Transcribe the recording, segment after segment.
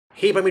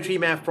Hey Primary 3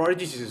 Math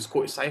Prodigies, this is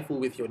Coach Saiful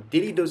with your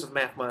daily dose of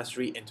math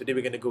mastery, and today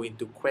we're going to go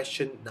into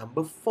question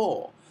number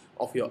 4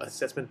 of your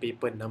assessment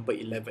paper number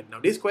 11. Now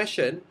this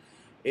question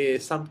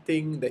is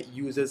something that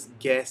uses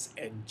guess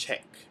and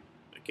check.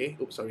 Okay,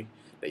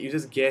 that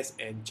uses guess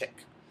and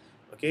check.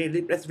 Okay,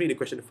 let's read the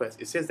question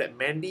first. It says that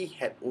Mandy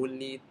had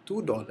only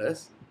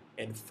 $2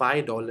 and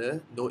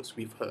 $5 notes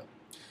with her.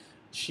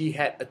 She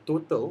had a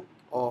total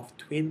of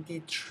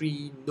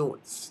 23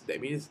 notes.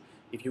 That means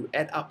if you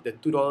add up the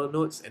 $2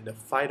 notes and the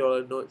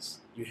 $5 notes,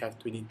 you have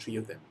 23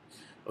 of them.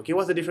 Okay,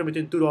 what's the difference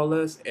between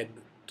 $2 and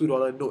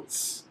 $2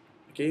 notes?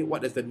 Okay,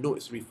 what does the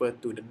notes refer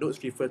to? The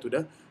notes refer to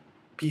the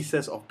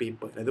pieces of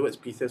paper. In other words,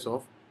 pieces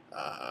of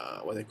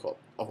what they call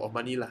of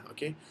money lah.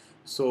 Okay,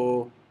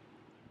 so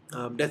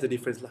that's the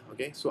difference lah.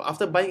 Okay, so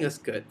after buying a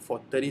skirt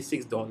for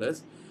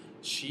 $36,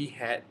 she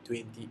had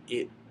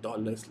 $28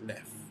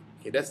 left.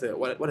 Okay, that's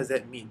what does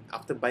that mean?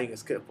 After buying a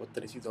skirt for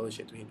 $36,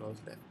 she had $28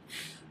 left.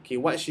 Okay,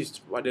 what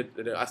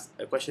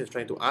the question is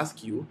trying to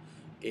ask you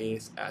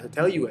is to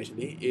tell you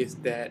actually is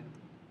that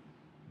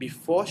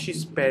before she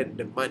spent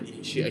the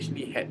money, she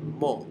actually had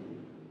more.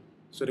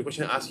 So the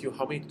question asks you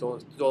how many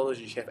dollars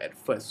did she have at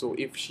first. So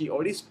if she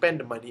already spent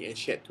the money and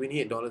she had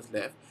 $28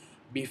 left,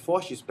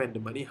 before she spent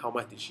the money, how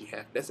much did she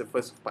have? That's the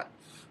first part.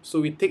 So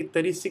we take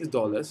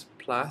 $36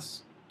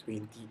 plus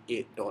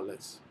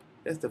 $28.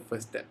 That's the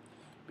first step,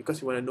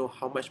 because you want to know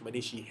how much money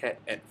she had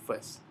at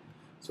first.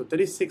 So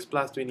 36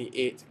 plus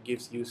 28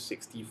 gives you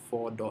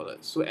 $64.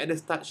 So at the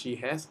start she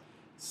has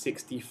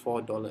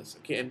 $64.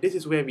 Okay, and this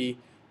is where we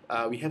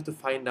have to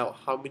find out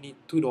how many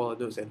 $2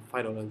 notes and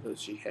 $5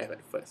 notes she have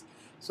at first.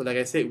 So like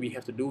I said, we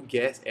have to do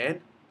guess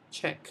and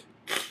check.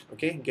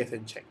 Okay, guess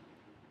and check.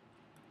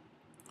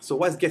 So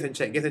what's guess and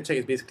check? Guess and check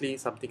is basically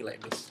something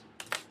like this.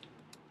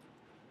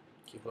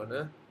 Okay, hold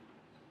on.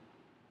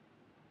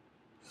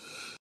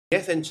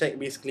 Guess and check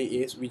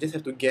basically is we just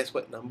have to guess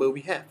what number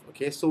we have.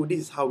 Okay, so this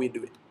is how we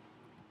do it.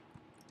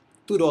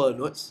 $2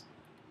 notes,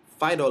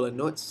 $5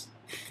 notes,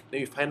 then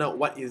we find out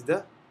what is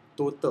the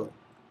total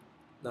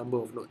number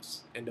of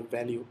notes and the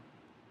value.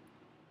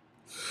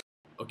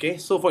 Okay,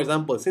 so for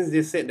example, since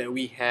they said that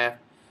we have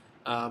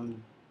how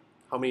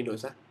many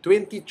notes?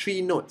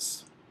 23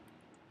 notes.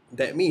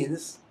 That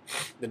means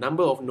the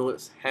number of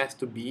notes has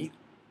to be,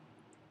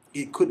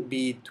 it could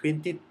be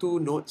 22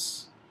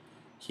 notes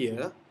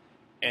here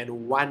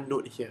and 1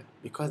 note here,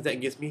 because that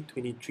gives me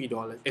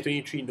 $23,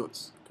 23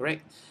 notes,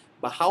 correct?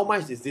 But how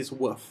much is this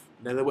worth?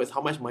 In other words,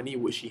 how much money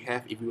would she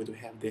have if we were to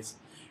have this?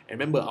 And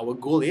remember, our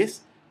goal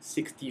is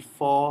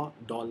 $64.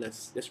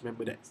 Just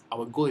remember that.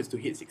 Our goal is to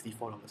hit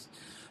 $64.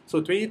 So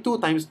 22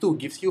 times 2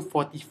 gives you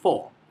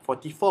 44.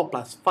 44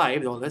 plus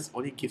 $5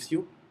 only gives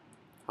you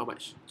how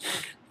much?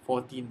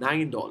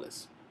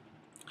 $49.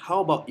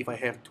 How about if I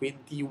have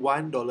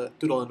 $21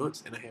 $2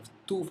 notes and I have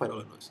two $5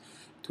 notes?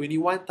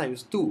 21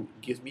 times 2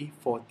 gives me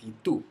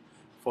 42.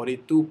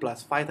 42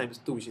 plus 5 times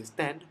 2, which is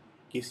 10,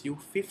 gives you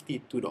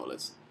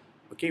 $52.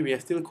 Okay, we are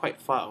still quite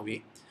far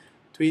away.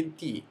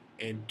 20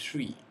 and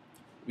 3.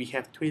 We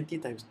have 20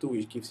 times 2,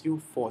 which gives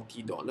you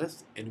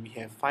 $40, and we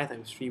have 5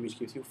 times 3, which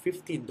gives you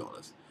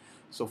 $15.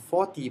 So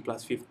 40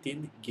 plus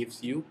 15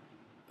 gives you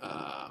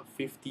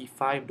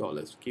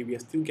 $55. Okay, we are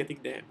still getting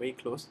there, very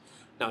close.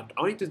 Now,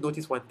 I want you to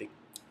notice one thing.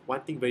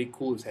 One thing very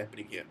cool is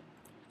happening here.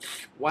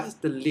 What's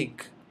the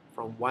link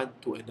from one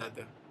to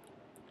another?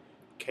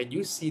 Can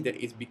you see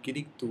that it's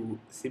beginning to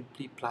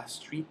simply plus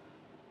 3?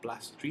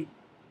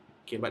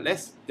 Okay, but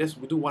let's just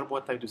do one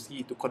more time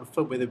to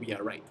confirm whether we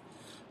are right.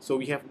 So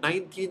we have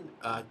 19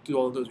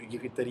 $2 notes, which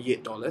give you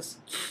 $38,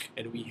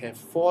 and we have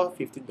 4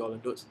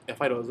 $15 notes and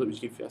 $5 notes,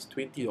 which give us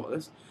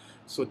 $20.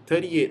 So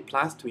 38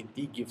 plus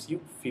 20 gives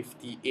you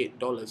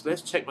 $58.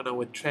 Let's check on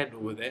our trend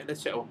over there.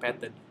 Let's check our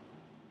pattern.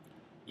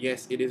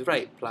 Yes, it is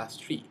right, plus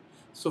 3.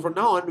 So from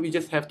now on, we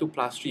just have to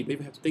plus 3, but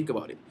we have to think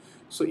about it.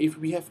 So if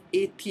we have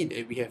 18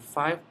 and we have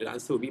 5, the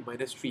answer will be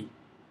minus 3.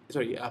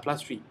 Sorry,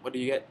 plus 3. What do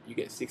you get? You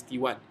get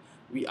 61.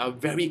 We are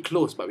very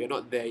close, but we are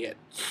not there yet.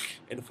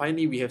 And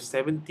finally, we have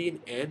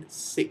 17 and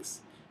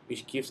 6,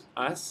 which gives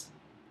us,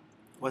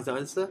 what's the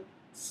answer?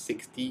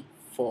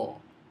 64.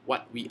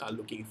 What we are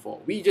looking for.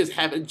 We just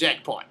have a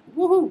jackpot.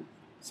 Woohoo!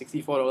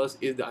 $64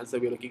 is the answer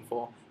we're looking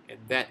for, and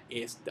that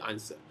is the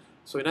answer.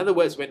 So in other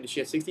words, when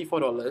she has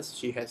 $64,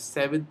 she has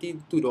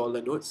 17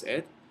 $2 notes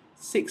and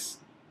 6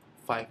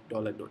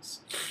 $5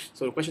 notes.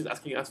 So the question is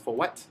asking us for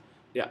what?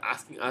 They are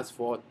asking us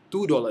for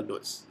 $2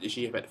 notes that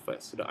she have at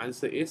first. So the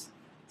answer is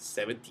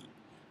 70.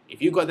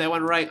 If you got that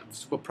one right, I'm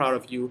super proud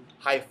of you.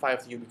 High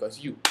five to you, because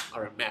you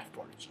are a math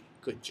prodigy.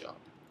 Good job.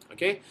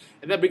 Okay?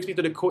 And that brings me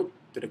to the quote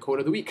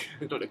of the week.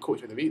 Not the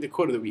coach of the week, the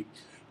quote of the week.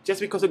 Just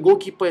because a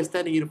goalkeeper is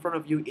standing in front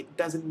of you, it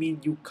doesn't mean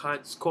you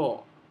can't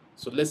score.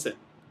 So listen.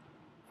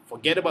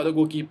 Forget about the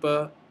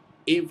goalkeeper,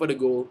 aim for the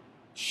goal,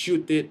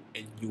 shoot it,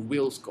 and you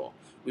will score.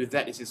 With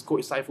that, this is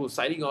Coach Saiful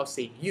signing off,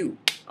 saying you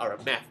are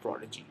a math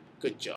prodigy. Good job.